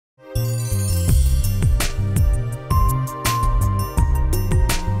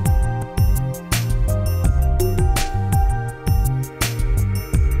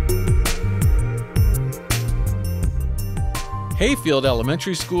Hayfield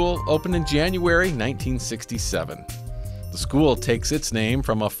Elementary School opened in January 1967. The school takes its name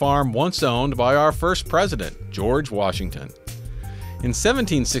from a farm once owned by our first president, George Washington. In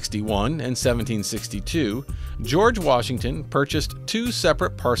 1761 and 1762, George Washington purchased two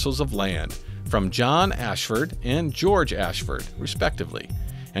separate parcels of land from John Ashford and George Ashford, respectively,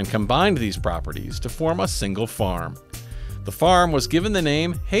 and combined these properties to form a single farm. The farm was given the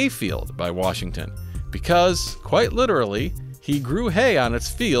name Hayfield by Washington because, quite literally, he grew hay on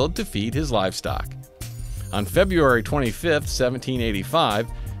its field to feed his livestock. On February 25, 1785,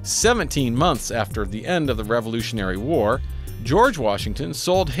 17 months after the end of the Revolutionary War, George Washington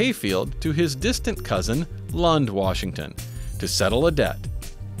sold Hayfield to his distant cousin, Lund Washington, to settle a debt.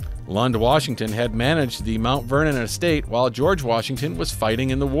 Lund Washington had managed the Mount Vernon estate while George Washington was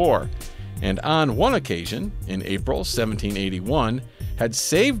fighting in the war, and on one occasion, in April 1781, had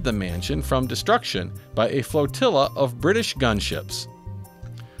saved the mansion from destruction by a flotilla of British gunships.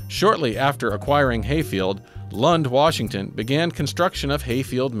 Shortly after acquiring Hayfield, Lund Washington began construction of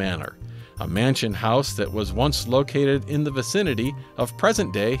Hayfield Manor, a mansion house that was once located in the vicinity of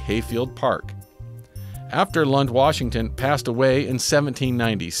present-day Hayfield Park. After Lund Washington passed away in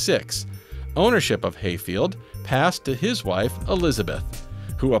 1796, ownership of Hayfield passed to his wife Elizabeth,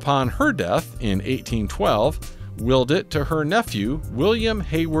 who upon her death in 1812 willed it to her nephew William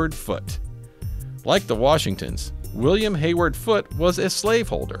Hayward Foote. Like the Washingtons, William Hayward Foote was a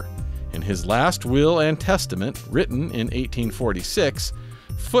slaveholder. In his last will and testament, written in 1846,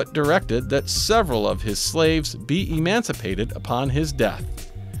 Foote directed that several of his slaves be emancipated upon his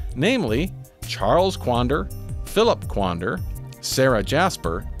death, namely Charles Quander, Philip Quander, Sarah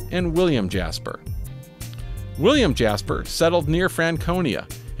Jasper, and William Jasper. William Jasper settled near Franconia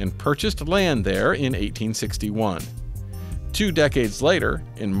and purchased land there in 1861. 2 decades later,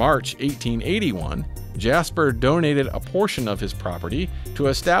 in March 1881, Jasper donated a portion of his property to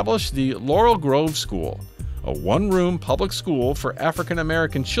establish the Laurel Grove School, a one-room public school for African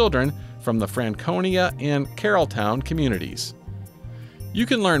American children from the Franconia and Carrolltown communities. You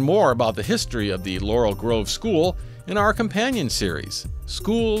can learn more about the history of the Laurel Grove School in our companion series,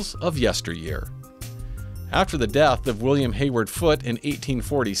 Schools of Yesteryear. After the death of William Hayward Foote in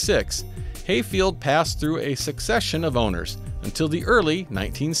 1846, Hayfield passed through a succession of owners until the early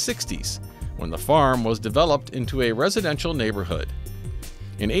 1960s, when the farm was developed into a residential neighborhood.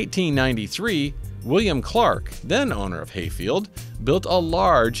 In 1893, William Clark, then owner of Hayfield, built a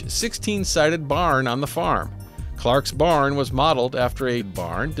large 16-sided barn on the farm. Clark's barn was modeled after a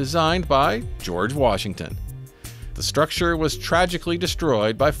barn designed by George Washington. The structure was tragically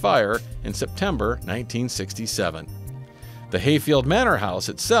destroyed by fire in September 1967. The Hayfield Manor House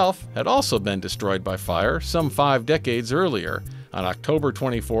itself had also been destroyed by fire some 5 decades earlier, on October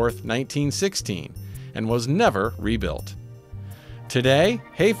 24, 1916, and was never rebuilt. Today,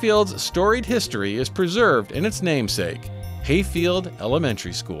 Hayfield's storied history is preserved in its namesake, Hayfield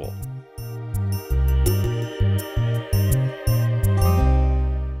Elementary School.